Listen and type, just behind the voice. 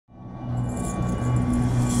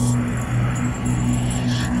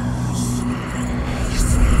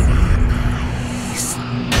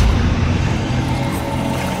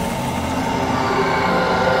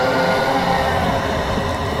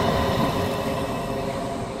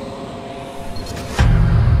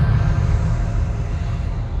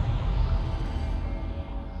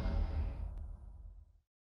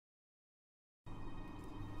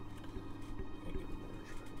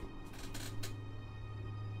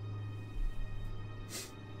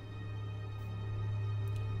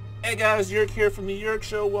Hey guys, Urik here from the Urik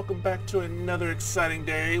Show. Welcome back to another exciting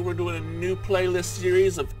day. We're doing a new playlist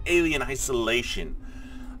series of Alien Isolation.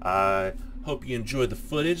 I hope you enjoyed the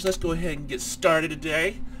footage. Let's go ahead and get started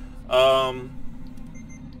today.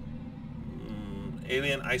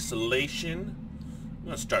 Alien Isolation. I'm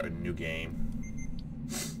going to start a new game.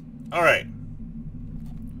 Alright.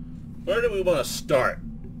 Where do we want to start?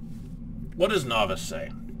 What does Novice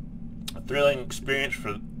say? A thrilling experience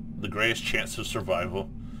for the greatest chance of survival.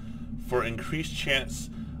 For increased chance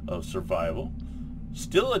of survival.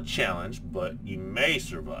 Still a challenge, but you may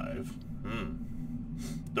survive.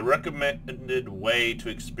 The recommended way to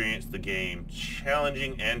experience the game.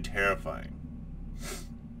 Challenging and terrifying.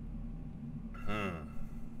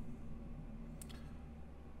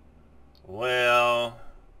 Well...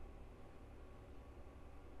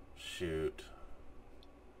 shoot.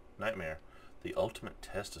 Nightmare. The ultimate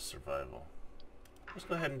test of survival. Let's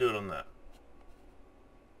go ahead and do it on that.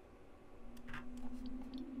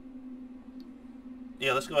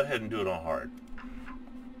 Yeah, let's go ahead and do it on hard.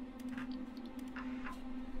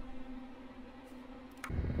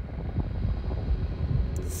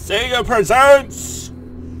 Sega presents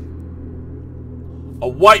a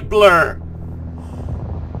white blur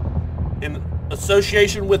in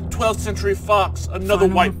association with 12th Century Fox. Another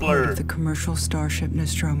Final white report blur. Of the commercial starship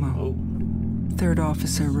Nostromo. Oh. Third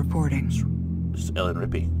officer reporting. This is Ellen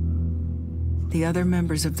Rippey. The other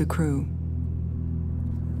members of the crew: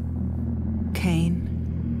 Kane,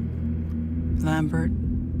 Lambert,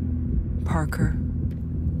 Parker,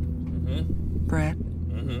 Brett,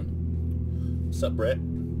 What's up, Brett?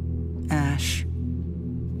 Ash,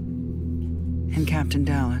 and Captain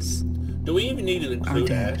Dallas. Do we even need to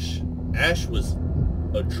include Ash? Ash was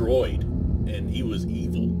a droid, and he was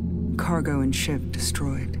evil. Cargo and ship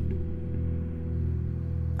destroyed.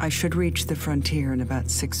 I should reach the frontier in about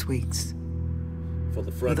 6 weeks. For the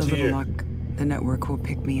With frontier. a little luck, the network will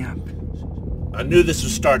pick me up. I knew this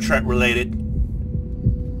was Star Trek related.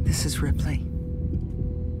 This is Ripley.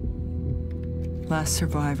 Last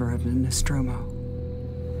survivor of the Nostromo.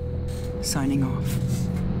 Signing off.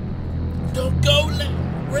 Don't go,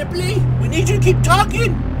 Ripley! We need you to keep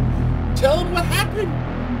talking! Tell them what happened!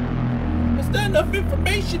 There's not enough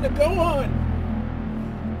information to go on!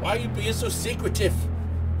 Why are you being so secretive?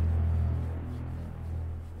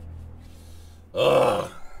 Ugh.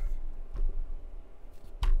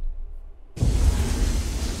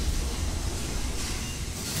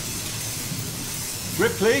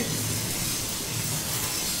 Ripley?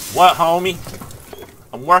 What, homie?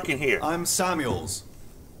 I'm working here. I'm Samuels.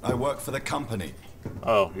 I work for the company.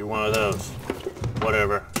 Oh, you're one of those.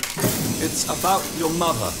 Whatever. It's about your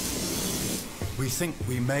mother. We think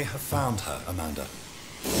we may have found her, Amanda.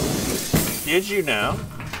 Did you know?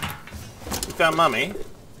 We found Mummy.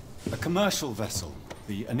 A commercial vessel,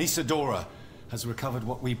 the Anisadora, has recovered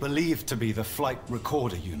what we believe to be the flight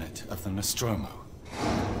recorder unit of the Nostromo.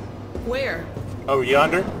 Where? Over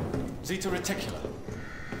yonder? Zeta Reticula.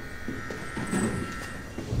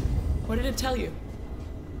 What did it tell you?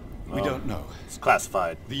 We don't know. It's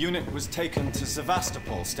classified. The unit was taken to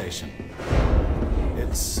Sevastopol station.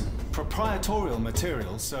 It's proprietorial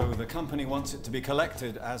material, so the company wants it to be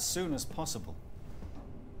collected as soon as possible.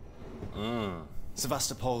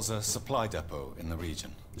 Sevastopol's a supply depot in the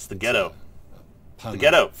region. It's the ghetto. The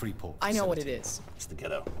ghetto. Free port I know what facility. it is. It's the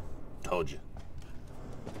ghetto. Told you.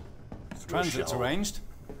 It's a Transit's shithole. arranged.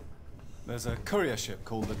 There's a courier ship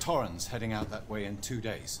called the Torrens heading out that way in 2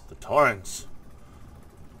 days. The Torrens.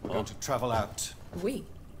 We're going to travel out. We.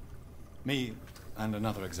 Me and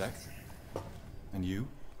another exec. And you,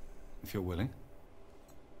 if you're willing.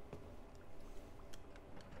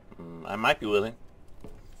 I might be willing.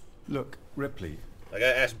 Look, Ripley, I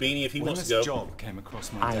gotta ask Beanie if he when wants this to go. job came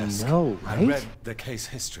across my I desk, know, I right? read the case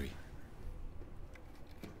history.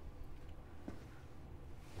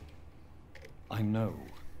 I know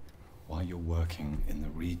why you're working in the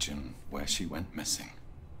region where she went missing.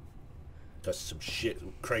 That's some shit.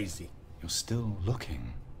 Crazy. You're still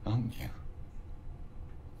looking, aren't you?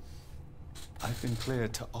 I've been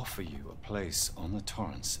cleared to offer you a place on the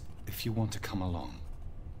Torrens if you want to come along.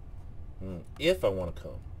 If I want to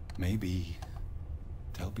come. Maybe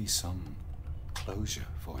there'll be some closure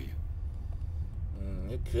for you.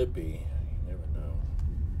 It could be. You never know.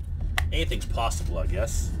 Anything's possible, I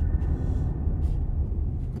guess.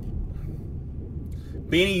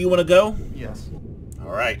 Beanie, you want to go? Yes.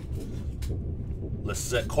 All right. Let's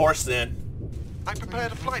set course then. I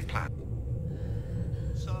prepared a flight plan.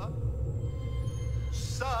 Sir?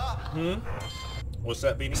 Sir? What's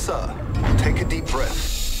that, Beanie? Sir, take a deep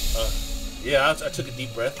breath. Yeah, I took a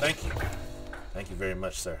deep breath. Thank you. Thank you very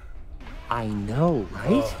much, sir. I know, right?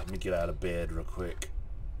 Oh, let me get out of bed real quick.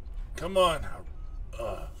 Come on.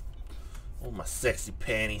 Oh, my sexy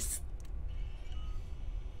panties.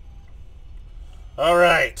 All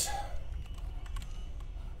right.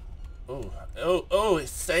 Oh, it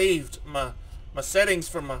saved my settings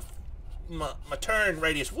for my turn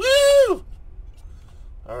radius. Woo!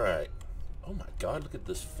 All right. Oh my God, look at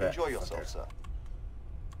this fat Enjoy yourself, fucker. sir.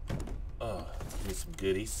 Oh, give me some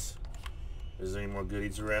goodies. Is there any more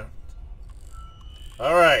goodies around?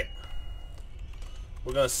 All right.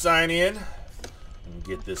 We're gonna sign in and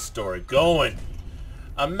get this story going.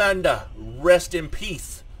 Amanda, rest in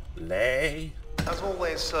peace. Lay. As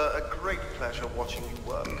always, sir, a great pleasure watching you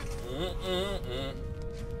work.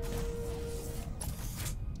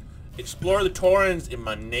 Explore the Torrens in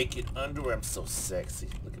my naked underwear. I'm so sexy.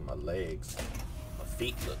 Look at my legs. My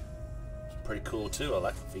feet look pretty cool too. I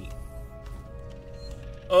like the feet.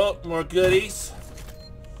 Oh, more goodies.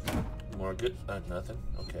 More good. Nothing.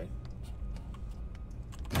 Okay.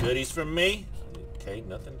 Goodies from me. Okay,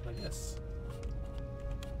 nothing. I guess.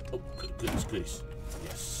 Oh, goodies.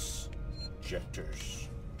 Yes. Injectors.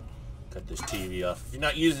 Cut this TV off. If you're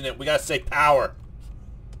not using it, we gotta say power.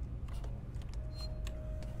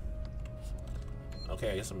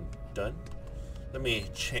 Okay, I guess I'm done. Let me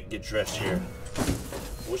get dressed here.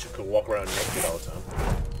 I wish I could walk around naked all the time.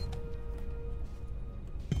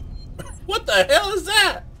 What the hell is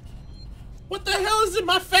that? What the hell is in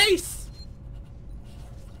my face?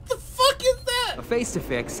 What the fuck is that? A face to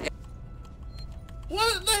fix.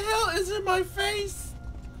 What the hell is in my face?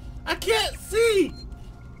 I can't see.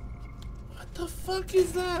 What the fuck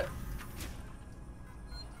is that?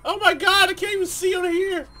 Oh my God, I can't even see on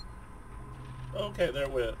here. Okay, there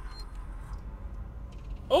it went.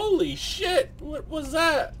 Holy shit! What was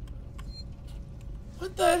that?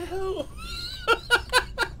 What the hell?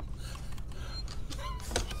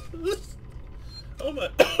 Oh my!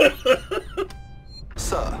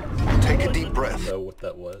 Sir, take a deep breath. I don't know what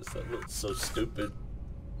that was. That looked so stupid.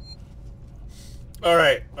 All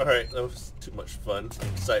right. That was too much fun.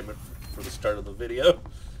 Excitement for the start of the video.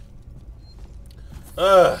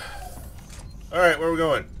 All right, where are we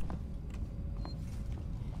going?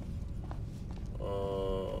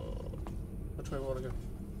 Which way do we want to go?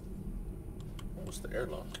 What's the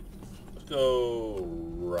airlock? Let's go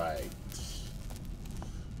right.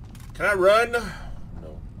 Can I run?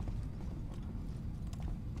 No.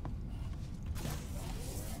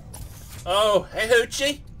 Oh, hey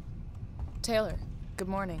Hoochie. Taylor, good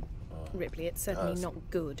morning. Ripley, it's certainly not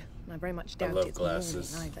good. I very much doubt love it's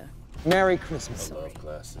glasses. morning either. Merry Christmas. I love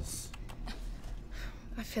glasses.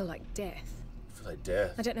 I feel like death. I feel like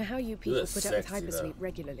death. I don't know how you people look put up with sexy, hypersleep though.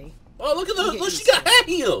 regularly. Oh, look at those! get Look, she used got to high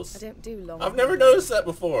heels. I don't do long. I've never holidays. noticed that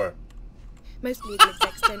before. Most legal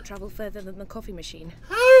execs don't travel further than the coffee machine.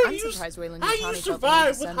 How are I'm you? surprised Wayland How Yutani you felt the need survive to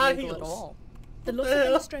with send high legal heels? at all. The loss the of the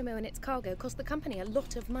hell? Nostromo and its cargo cost the company a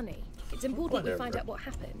lot of money. It's important we find Whatever. out what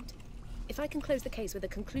happened. If I can close the case with a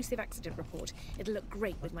conclusive accident report, it'll look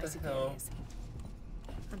great with my the hell? superiors.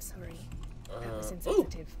 I'm sorry. That was ooh.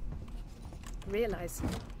 insensitive. Realize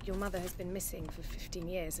your mother has been missing for 15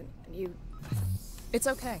 years and you... It's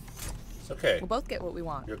okay. It's okay. We'll both get what we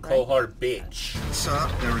want. You're a right? cold-hearted bitch. Sir,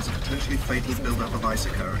 there is a potentially fatal buildup of ice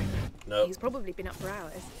occurring. No. He's probably been up for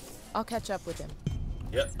hours. I'll catch up with him.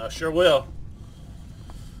 Yep, I sure will.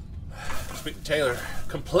 Speak to Taylor.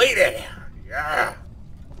 Completed! Yeah!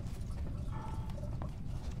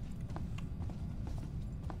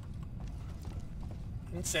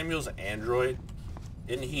 Isn't Samuel's an android?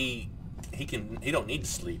 Isn't he don't need to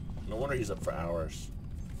sleep. No wonder he's up for hours.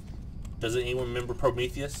 Doesn't anyone remember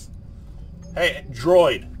Prometheus? Hey,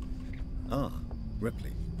 droid! Ah,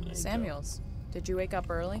 Ripley. There you Samuels, did you wake up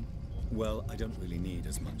early? Well, I don't really need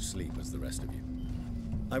as much sleep as the rest of you.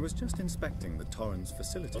 I was just inspecting the Torrens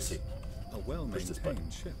facilities. Let's see. A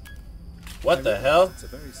well-maintained ship. go. What the hell? It's a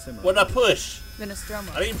very similar. What did I push? The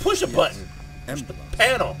Nostromo. I didn't push a button. Push the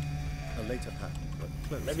panel. A later pattern, but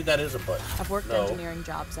close. Maybe that is a button. I've worked No. engineering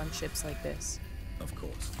jobs on ships like this. Of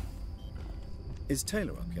course. Is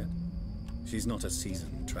Taylor up yet? She's not a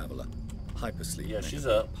seasoned traveler. Hypersleep Yeah, may she's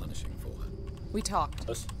have been up. punishing for her. We talked.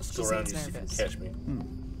 Let's She go around and seems see if you nervous. can catch me.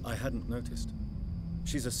 I hadn't noticed.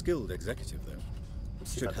 She's a skilled executive, though.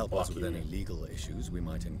 Let's see if I Should can help block us with you any in. legal issues we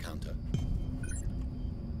might encounter.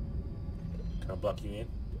 Can I block you in?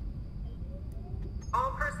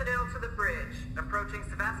 All personnel to the bridge, approaching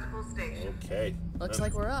Sevastopol Station. Okay. Looks No.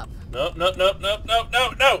 like we're up. Nope.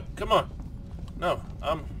 Come on. No,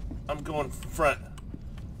 I'm going front.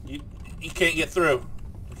 You can't get through.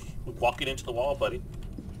 We're walking into the wall, buddy.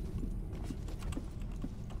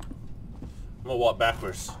 I'm gonna walk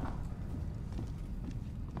backwards.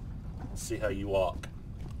 Let's see how you walk.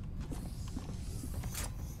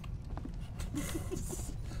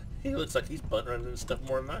 He looks like he's butt running and stuff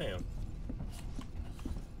more than I am.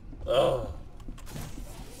 Oh.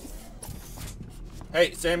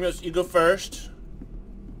 Hey, Samuels, you go first.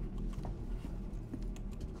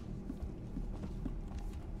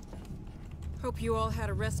 Hope you all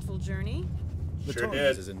had a restful journey. The Sure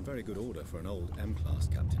Torrens did. is in very good order for an old M-class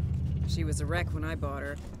captain. She was a wreck when I bought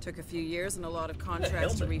her. Took a few years and a lot of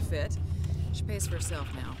contracts to helmet. refit. She pays for herself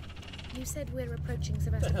now. You said we're approaching hell?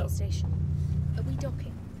 Sevastopol Station. Are we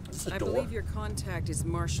docking? This is a I door. believe your contact is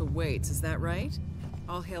Marshal Waits, is that right?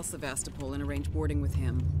 I'll hail Sevastopol and arrange boarding with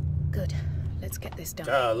him. Good. Let's get this done.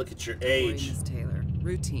 Ah, look at your Don't worry, age. Miss Taylor.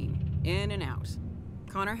 Routine. In and out.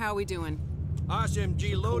 Connor, how we doing?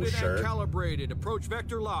 SMG loaded shirt. and calibrated. Approach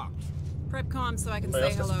vector locked. Prep comm so I can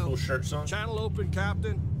Anybody say else got some hello. cool shirts on? Channel open,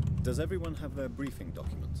 Captain. Does everyone have their briefing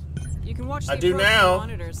documents? You can watch the I do approach now.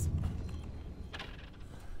 monitors.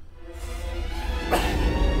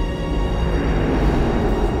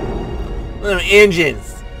 Them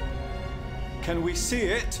engines. Can we see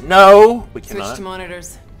it? No, we Switch cannot. to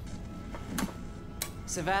monitors.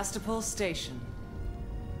 Sevastopol Station.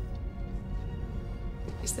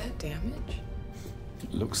 Is that damage?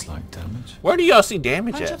 It looks like damage. Where do y'all see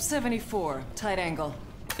damage Punch up at? 74, tight angle.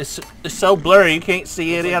 It's so blurry you can't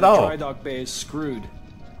see it at all. Dry dock bay is screwed.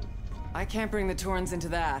 I can't bring the Torrens into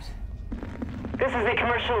that. This is the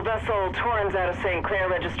commercial vessel Torrens out of St. Clair,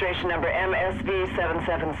 registration number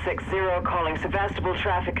MSV7760, calling Sevastopol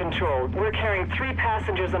Traffic Control. We're carrying 3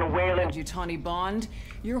 passengers on a Wayland. Yutani Bond,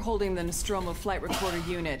 you're holding the Nostromo flight recorder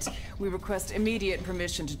unit. We request immediate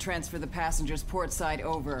permission to transfer the passengers port side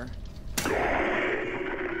over. This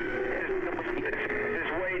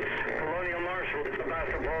Waits, Colonial Marshal,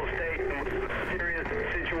 Sevastopol State, serious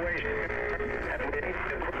situation.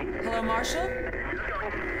 Hello, Marshal?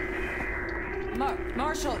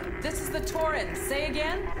 Marshal, this is the Torrens. Say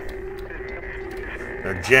again?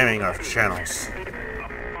 They're jamming our channels.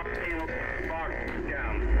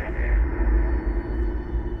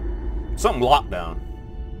 Something lockdown.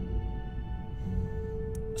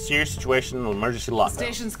 Serious situation, emergency lockdown.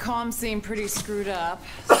 Station's comms seem pretty screwed up,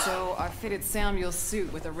 so I fitted Samuel's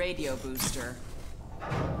suit with a radio booster.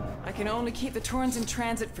 I can only keep the Torrens in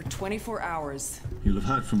transit for 24 hours. You'll have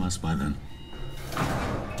heard from us by then.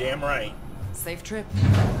 Damn right. Safe trip.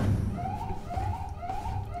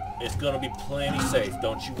 It's gonna be plenty safe,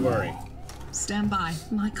 don't you worry. Stand by.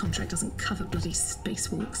 My contract doesn't cover bloody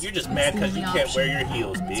spacewalks. You're just It's mad the 'cause you only can't wear option, your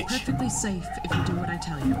heels, and bitch. It's perfectly safe if you do what I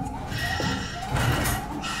tell you.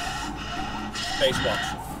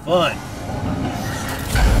 Spacewalks are fun.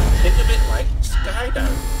 Think of it like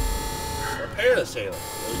skydiving or parasailing.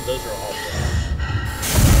 Those are all fun.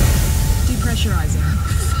 Depressurizing.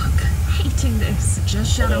 Fuck. Hating this.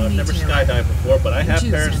 Just shadow Although I've me, never Taylor. skydived before, but I have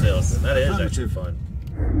Choose parasailed, and that is Affirmative. actually fun.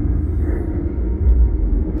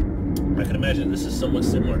 I can imagine this is somewhat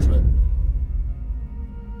similar to it.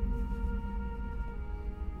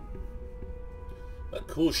 A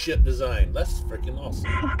cool ship design. That's freaking awesome.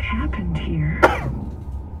 What happened here?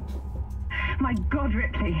 My God,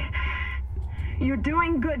 Ripley. You're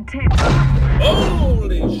doing good, Taylor.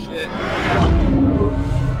 Holy shit.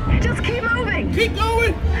 Just keep moving. Keep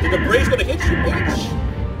going. The debris gonna hit you, bitch.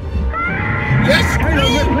 Yes,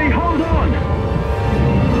 Taylor, queen. Ripley, hold on.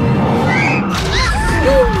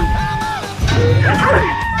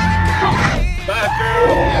 Bye,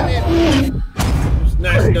 girl. It was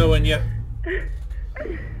nice knowing you.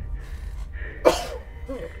 God,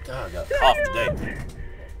 I got a cough today.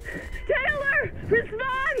 Taylor,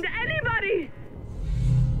 respond, anybody.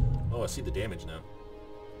 Oh, I see the damage now.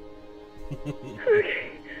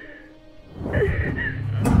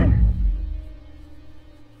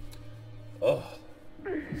 Oh.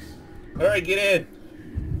 Alright, get in.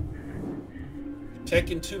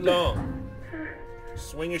 Taking too long.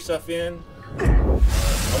 Swing yourself in. I would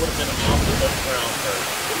have been off the ground first.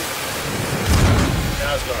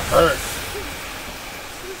 Now it's gonna hurt.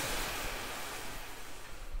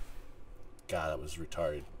 God, that was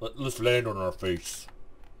retarded. Let's land on our face.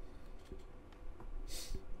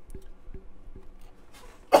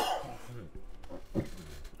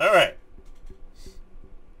 Alright.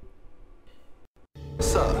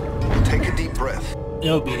 Sir, take a deep breath.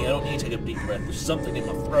 No, Beanie, I don't need to take a deep breath. There's something in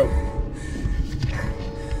my throat.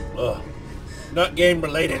 Ugh. Not game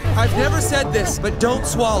related. I've never said this, but don't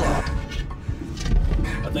swallow.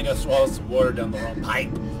 I think I swallowed some water down the wrong pipe.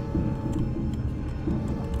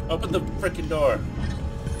 Open the freaking door.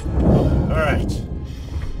 Alright.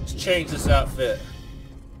 Let's change this outfit.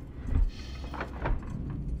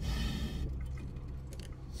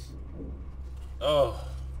 Oh.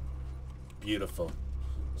 Beautiful.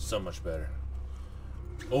 So much better.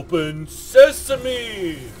 Open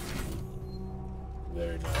sesame!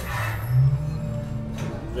 Very nice.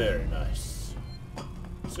 Very nice.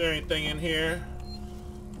 Is there anything in here?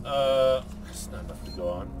 That's not enough to go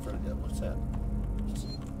on. What's that?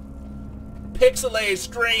 Pixelated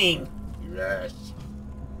screen! Yes.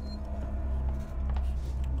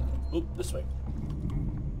 Oop, this way.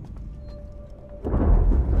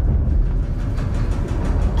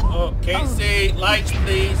 Oh, Casey, lights,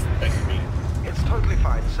 please. Thank you, Beanie. It's totally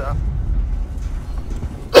fine, sir.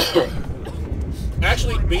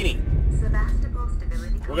 Actually, Beanie,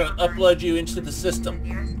 we're gonna upload you into the system.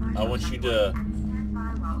 I want you to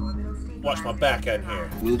watch my back out here.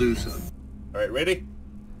 Will do, sir. Alright, ready?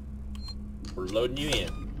 We're loading you in.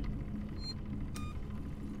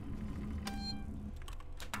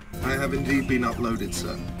 I have indeed been uploaded,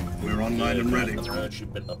 sir. We're online and ready. Now that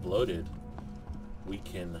you've been uploaded, we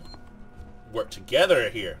can work together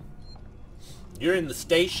here. You're in the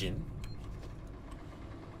station,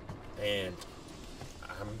 and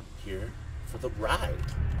I'm here for the ride.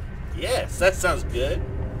 Yes, that sounds good.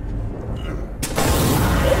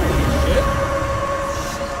 Holy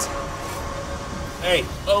shit. Hey,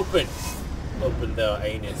 open. Open the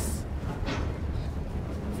anus.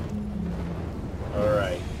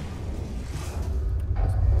 Alright.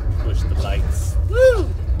 Push the lights. Woo!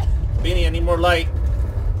 Beanie, I need more light.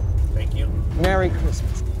 Thank you. Merry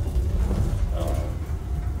Christmas. Oh,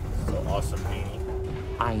 so awesome, Beanie.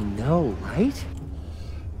 I know, right?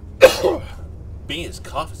 Beanie's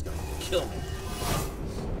cough is gonna kill me.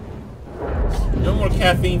 No more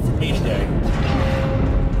caffeine for me today.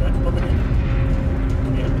 Can I come over here?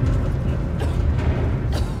 Yeah.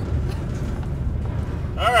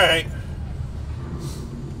 Alright.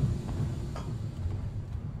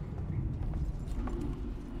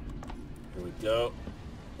 Here we go.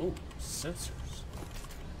 Ooh, sensors.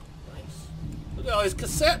 Nice. Look at all these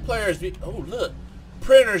cassette players. Oh, look.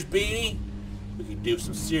 Printers, Beanie. We could do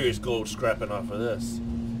some serious gold scrapping off of this.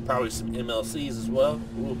 Probably some MLCs as well.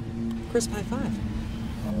 Ooh. Crisp high five.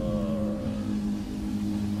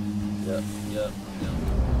 Yep.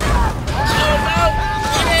 Oh no!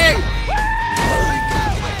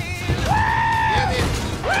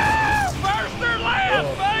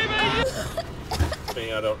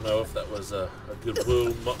 I don't know if that was a good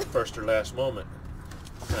woo first or last moment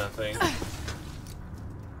kind of thing.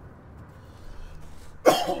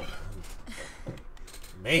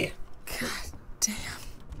 Man. God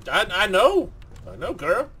damn. I know,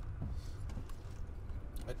 girl.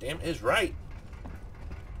 God damn is right.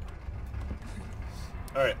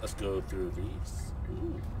 All right, let's go through these.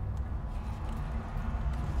 Ooh.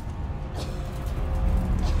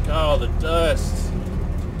 Oh, the dust.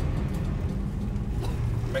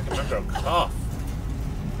 Making my girl cough.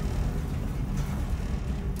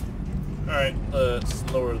 Alright, let's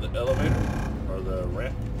lower the elevator. Or the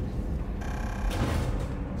ramp.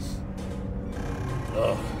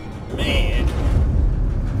 Oh, man.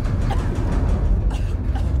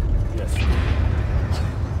 Yes.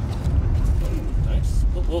 Nice.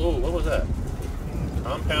 Whoa, what was that?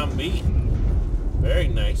 Compound B. Very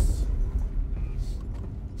nice.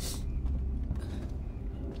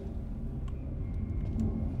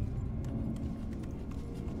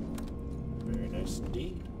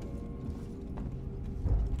 Indeed.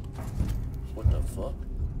 What the fuck?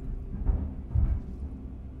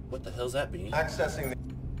 What the hell's that, Beanie? Accessing the...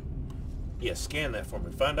 Yeah, scan that for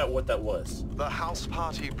me. Find out what that was. The house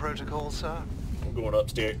party protocol, sir? I'm going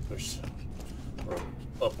upstairs. Or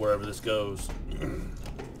up wherever this goes.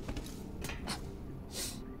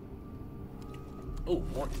 Oh,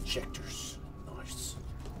 more injectors. Nice.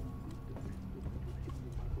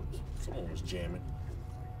 Someone was jamming.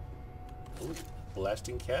 Ooh,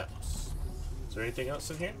 blasting caps. Is there anything else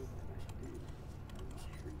in here?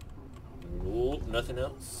 Nope, nothing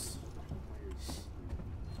else.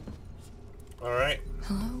 Alright.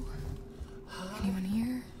 Hello? Anyone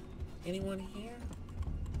here? Anyone here?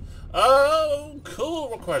 Oh, cool.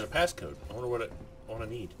 Requires a passcode. I wonder what I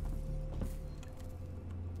need.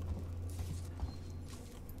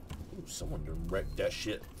 Ooh, someone done wrecked that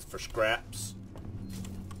shit for scraps.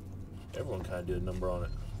 Everyone kind of did a number on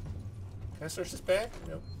it. Can I search this bag?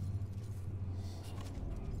 No.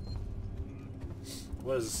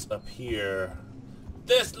 What is up here?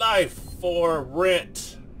 This life for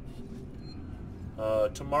rent.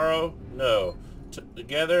 Tomorrow? No.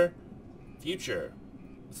 Together? Future.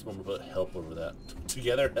 Someone put help over that.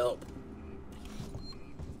 Together help.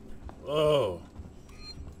 Oh.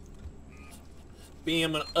 Beanie,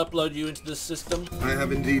 I'm gonna upload you into the system. I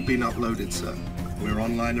have indeed been uploaded, sir. We're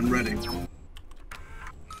online and ready.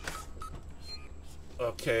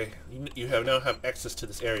 Okay, you have now have access to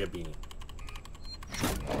this area, Beanie.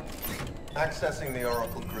 Accessing the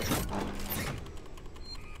Oracle grid.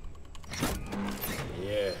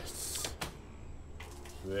 Yes.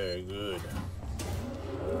 Very good.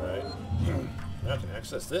 Alright. Now I can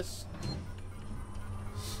access this.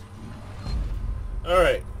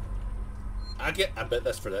 Alright. I bet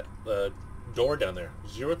that's for that door down there.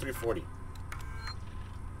 0340.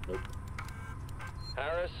 Nope.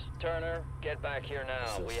 Harris, Turner, get back here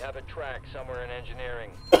now. We have a track somewhere in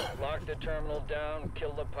engineering. Lock the terminal down,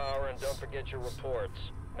 kill the power, and don't forget your reports.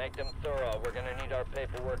 Make them thorough. We're gonna need our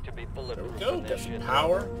paperwork to be bulletproof. There we go. Got some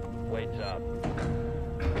power. Waits up.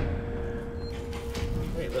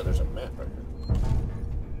 Hey, look, there's a map right here.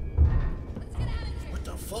 What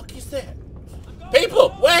the fuck is that?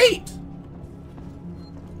 People, wait!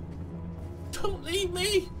 Don't leave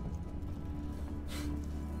me!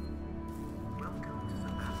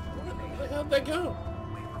 Where the hell did they go?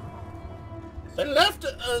 They left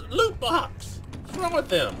a loot box! What's wrong with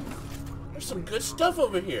them? There's some good stuff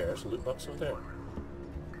over here. There's a loot box over there.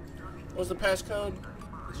 What was the passcode?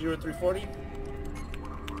 0340?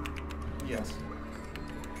 Yes.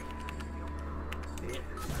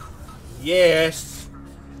 Yes!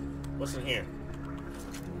 What's in here?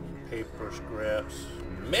 Paper, scraps,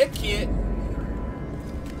 make it!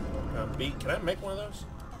 Can I make one of those?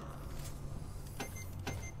 I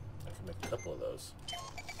can make a couple of those.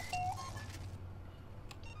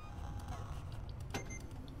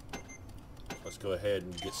 Let's go ahead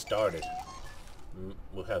and get started.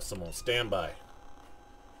 We'll have some on standby.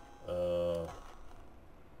 I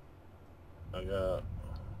got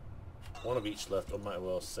one of each left. I might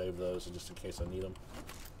well save those just in case I need them.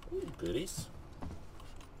 Ooh, goodies.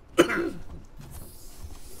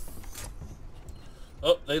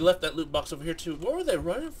 Oh, they left that loot box over here too. Where were they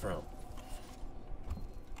running from?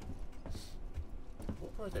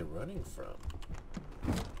 What were they running from?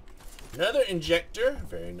 Another injector.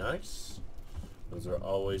 Very nice. Those are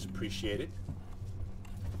always appreciated.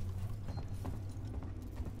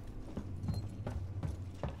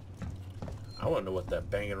 I want to know what that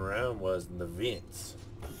banging around was in the vents.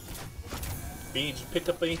 Beanie, did you pick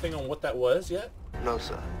up anything on what that was yet? No,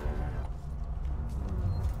 sir.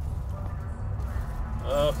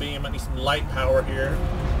 Oh, Beanie, I might need some light power here.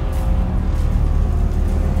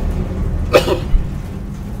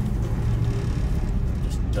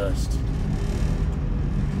 Just dust.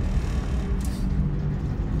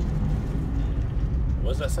 What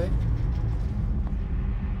does that say?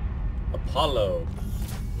 Apollo.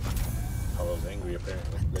 Apollo's angry,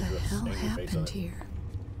 apparently. What the hell happened here?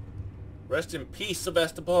 Rest in peace,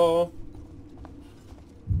 Sevastopol.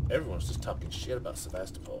 Everyone's just talking shit about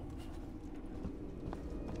Sevastopol.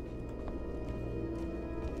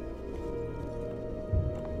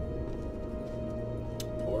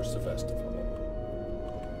 Poor Sevastopol.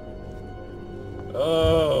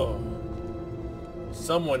 Oh.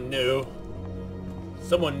 Someone knew.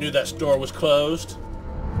 Someone knew that store was closed.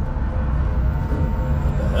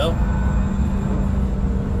 What the hell?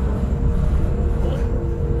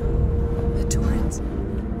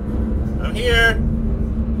 I'm here!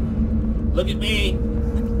 Look at me!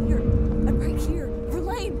 I'm here. I'm right here.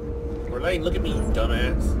 Verlaine! Verlaine, look at me, you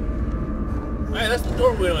dumbass. Hey, that's the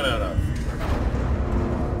door we went out of.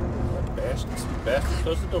 Bastard,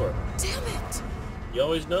 close the door. Damn it! You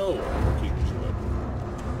always know what keeps you up.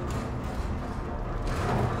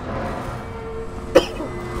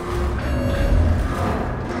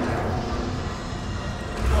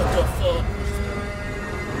 What the fuck?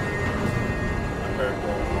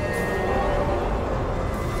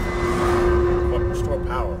 Restore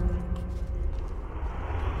power.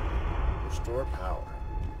 Restore power.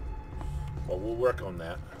 Well, we'll work on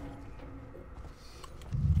that.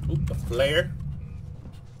 Oop, a flare.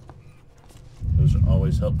 Those are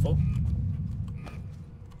always helpful.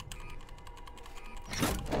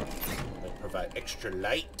 They provide extra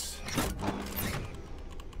light.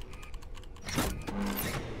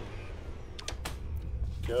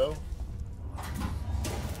 Go.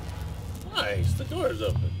 Nice, the door is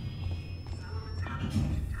open.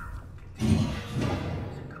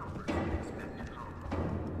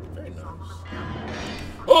 Very nice.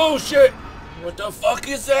 Oh shit! What the fuck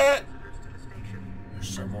is that? There's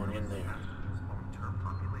someone in there.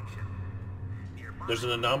 There's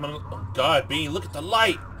an anomaly. Oh god, Beanie, look at the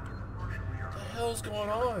light! What the hell's going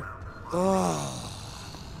on? Oh.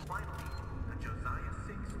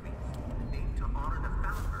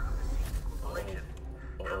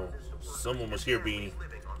 Oh, someone was here, Beanie.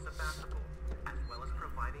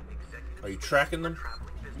 Are you tracking them?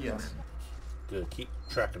 Yes. Good, keep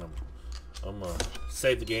tracking them. I'm gonna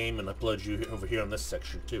save the game and upload you over here on this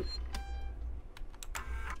section too.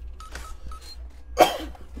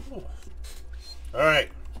 Alright.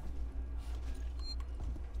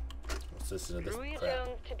 Let's listen to this crap.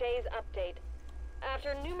 Jones, today's update.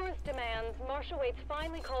 After numerous demands, Marshal Waits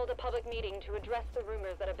finally called a public meeting to address the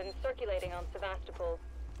rumors that have been circulating on Sevastopol.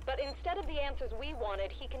 But instead of the answers we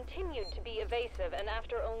wanted, he continued to be evasive, and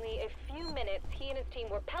after only a few minutes, he and his team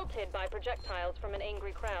were pelted by projectiles from an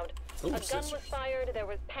angry crowd. A gun was fired, there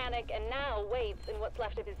was panic, and now Waits and what's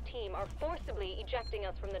left of his team are forcibly ejecting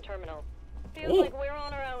us from the terminal. Feels like we're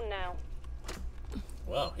on our own now.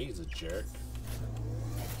 Wow, he's a jerk.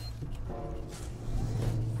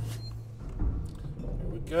 Here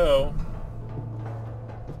we go.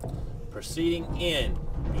 Proceeding in,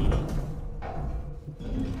 Beanie.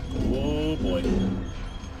 Oh boy.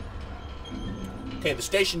 Okay, the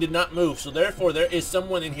station did not move, so therefore there is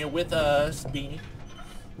someone in here with us, Beanie.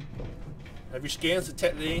 Have your scans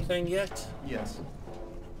detected anything yet? Yes.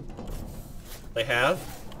 They have?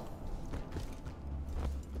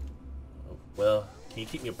 Oh, well, can you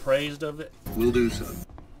keep me appraised of it? Will do so.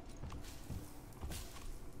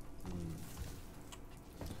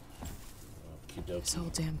 This whole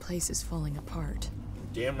damn place is falling apart.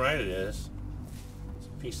 Damn right it is. It's a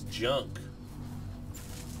piece of junk.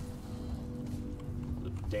 A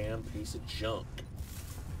damn piece of junk.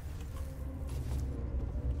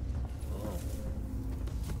 Oh.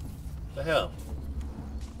 What the hell?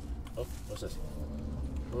 Oh, what's this?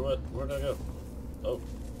 Where'd I go? Oh.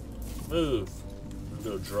 Move.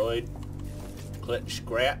 Little droid. Collect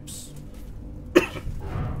scraps.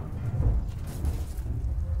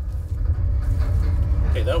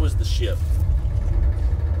 Okay, that was the ship.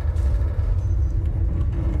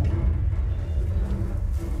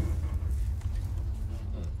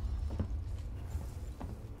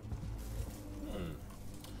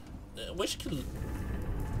 I wish you could...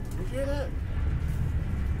 You hear that?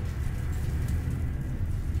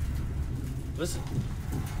 Listen.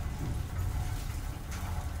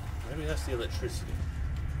 Maybe that's the electricity.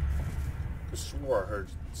 I swore I heard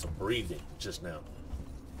some breathing just now.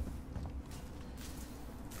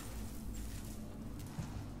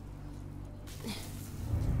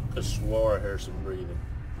 I swore I heard some breathing.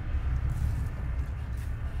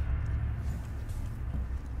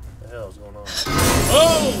 What the hell's going on?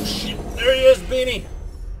 Oh shit! There he is, Beanie!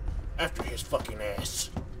 After his fucking ass.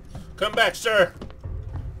 Come back, sir!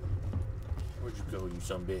 Where'd you go, you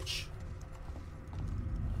son bitch?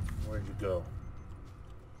 Where'd you go?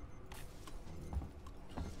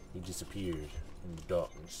 He disappeared in the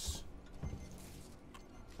darkness.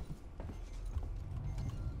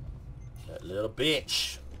 That little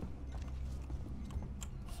bitch.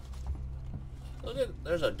 Look at,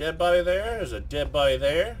 there's a dead body there, there's a dead body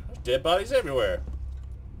there. There's dead bodies everywhere.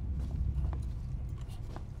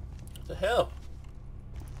 What the hell?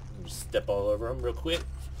 Let me just step all over them real quick.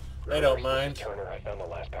 They don't mind. Turner, I found the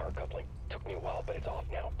last power coupling. Took me a while, but it's off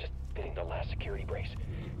now. Just fitting the last security brace.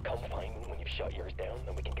 Come find me when you've shut yours down,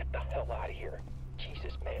 then we can get the hell out of here.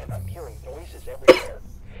 Jesus, man, I'm hearing noises everywhere.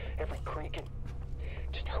 Every creaking.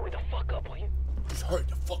 Just hurry the fuck up, will you? Just hurry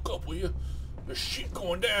the fuck up, will you? There's shit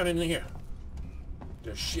going down in here.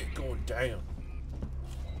 There's shit going down.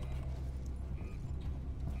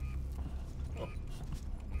 Oh.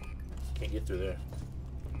 Can't get through there.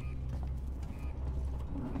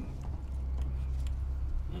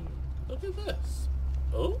 Look at this.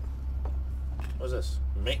 Oh? What's this?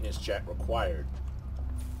 Maintenance jack required.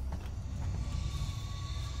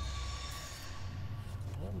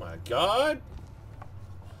 Oh my god.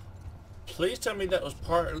 Please tell me that was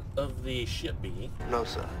part of the ship, Beanie. No,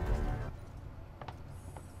 sir.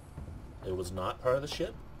 It was not part of the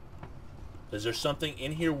ship? Is there something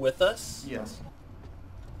in here with us? Yes.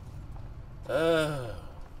 Well,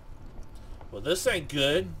 this ain't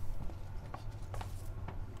good.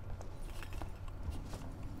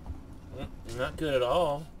 Not good at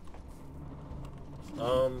all.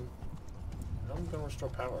 I'm gonna restore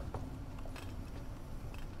power.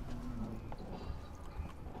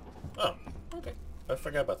 Oh, okay. I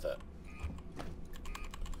forgot about that.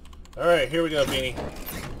 Alright, here we go, Beanie.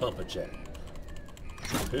 Pump a jack.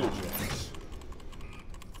 2 jacks.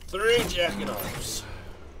 3 jacking offs.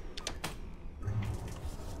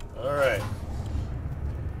 Alright.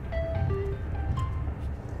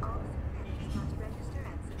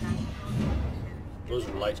 Those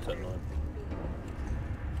are lights cutting on.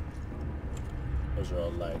 Those are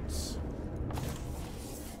all lights.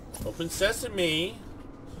 Open sesame.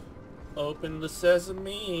 Open the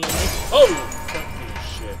sesame. Oh!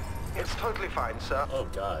 Fucking shit. It's totally fine, sir. Oh,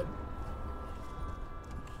 God.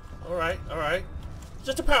 Alright, alright.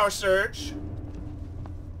 Just a power surge.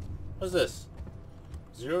 What's this?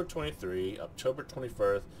 023, October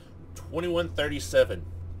 21st, 2137.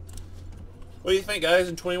 What do you think, guys?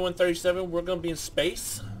 In 2137, we're going to be in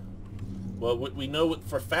space? Well, we know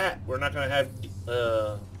for a fact we're not going to have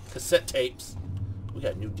cassette tapes. We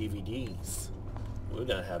got new DVDs. We're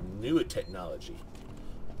going to have new technology.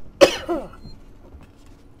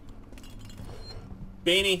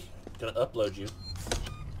 Beanie, going to upload you.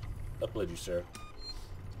 Upload you, sir.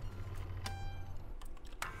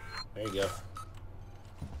 There you go.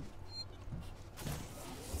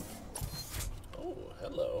 Oh,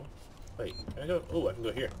 hello. Wait, can I go? Oh, I can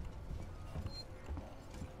go here.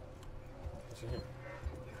 What's in here?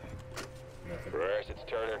 Nothing. Reverse, it's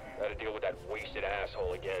Turner. Got to deal with that wasted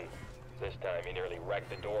asshole again. This time he nearly wrecked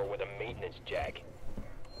the door with a maintenance jack.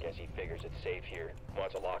 Guess he figures it's safe here.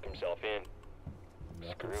 Wants to lock himself in.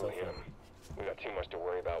 Screw him. We got too much to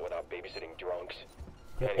worry about without babysitting drunks.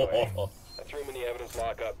 Anyway, I threw him in the evidence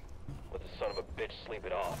lockup. Let the son of a bitch sleep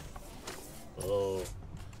it off. Oh,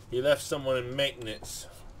 he left someone in maintenance.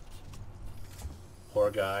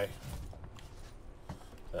 Poor guy.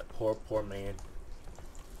 That poor man.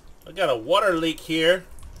 I got a water leak here.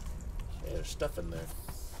 Yeah, there's stuff in there.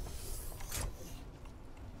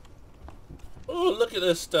 Oh, look at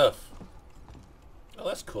this stuff. Oh,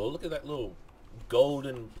 that's cool. Look at that little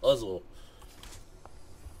golden puzzle.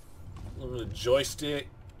 Little joystick.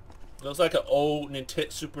 Looks like an old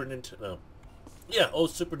Super Nintendo. Yeah, old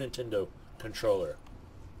Super Nintendo controller.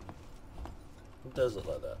 It does look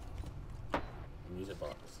like that. Music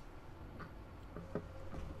box.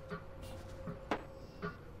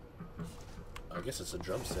 I guess it's a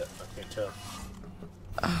drum set. I can't tell.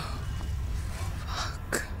 Oh,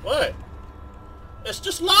 fuck. What? It's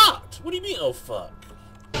just locked. What do you mean, oh fuck?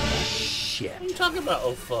 Shit. What are you talking about,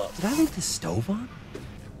 oh fuck? Did I leave the stove on?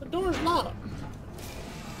 The door is locked.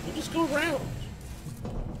 You just go around.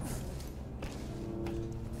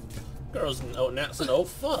 Girls announcing, oh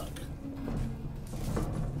fuck.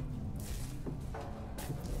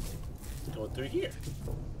 Going through here.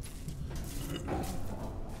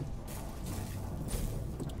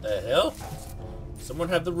 The hell? Someone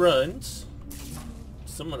have the runs.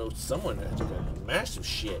 Someone had to mash some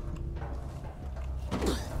shit.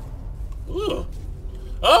 Ooh.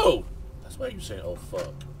 Oh! That's why you're saying, oh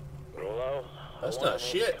fuck. Hello? That's not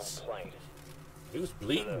shit. He was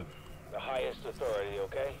bleeding. The highest authority,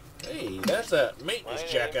 okay? Hey, that's a maintenance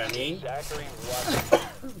jack I need. Zachary Watson.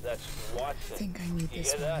 That's Watson. I think I need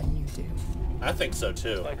this more than you do. I think so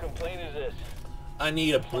too. My complaint is this. I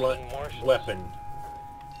need a blunt weapon.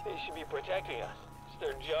 They should be protecting us. It's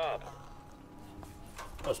their job.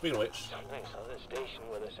 Oh, speaking of which. Something's on this station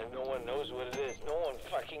with us and no one knows what it is. No one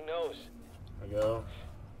fucking knows. There we go.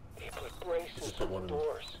 They put braces on the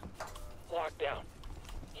doors. Locked down.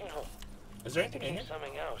 You know. Is there anything in here?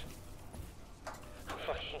 Something out. I'm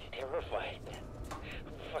fucking terrified.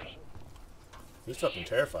 Fucking. He's fucking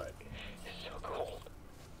terrified. It's so cold.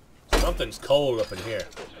 Something's cold up in here.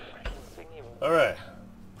 Alright.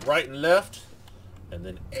 Right and left. And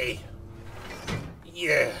then A.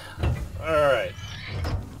 Yeah. Alright.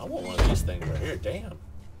 I want one of these things right here. Damn.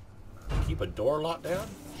 Keep a door locked down?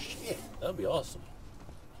 Shit. That'd be awesome.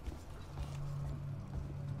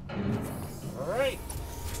 Alright.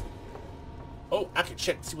 Oh, I can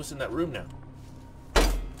check to see what's in that room now.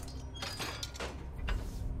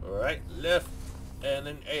 Alright, left, and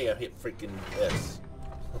then A. I hit freaking S.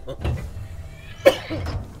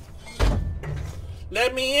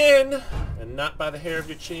 Let me in! And not by the hair of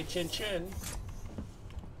your chinny chin chin.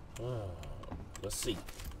 Oh, let's see.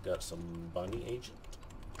 Got some bonding agent.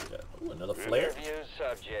 Got, ooh, another flare. Interview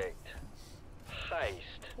subject.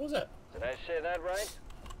 Heist. What was that? Did I say that right?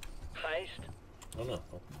 Heist? Oh no.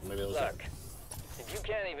 Oh, maybe it was Look, if you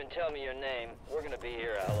can't even tell me your name, we're gonna be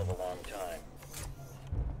here a hell of a long time.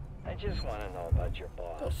 I just want to know about your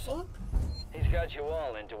boss. What the fuck? He's got you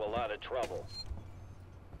all into a lot of trouble.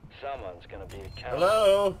 Someone's gonna be accountable.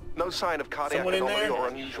 Hello? No sign of cardiac Someone in anomaly there? or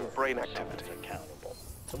unusual brain activity. Accountable.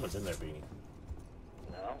 Someone's in there, Beanie.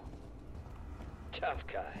 No? Tough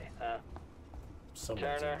guy, huh?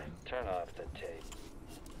 Someone's Turner, in there. turn off the tape.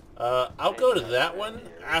 I'll go to that one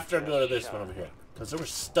after I go to this one over here. Because there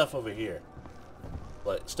was stuff over here.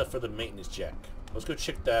 Like, stuff for the maintenance jack. Let's go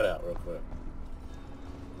check that out real quick.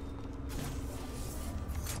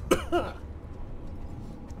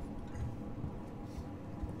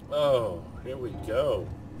 Oh, here we go.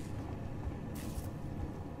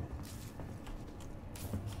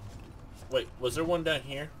 Wait, was there one down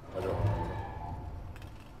here? I don't remember.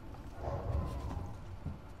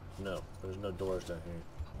 No, there's no doors down here.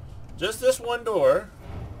 Just this one door.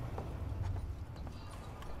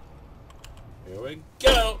 Here we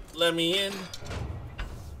go. Let me in.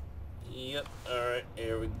 Yep. Alright,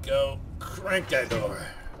 here we go. Crank that door.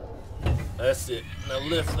 That's it. Now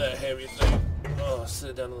lift that heavy thing. Oh,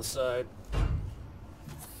 sit it down on the side.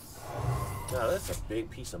 God, that's a big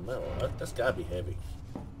piece of metal. That's gotta be heavy.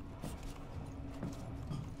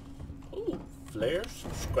 Ooh, flares,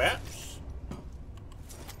 some scraps,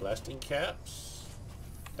 blasting caps.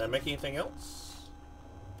 Can I make anything else?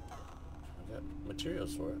 I got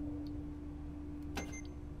materials for it.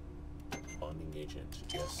 Bonding agent,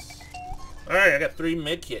 yes. Alright, I got 3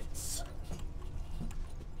 med kits.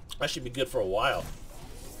 That should be good for a while.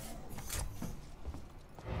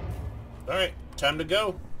 Alright, time to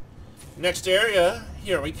go. Next area,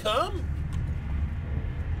 here we come.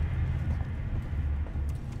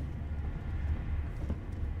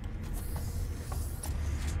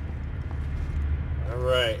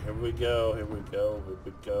 Alright, here we go, here we go, here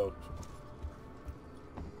we go.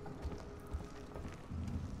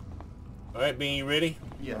 Alright, Beanie, you ready?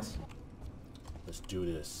 Yes. Let's do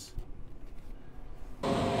this.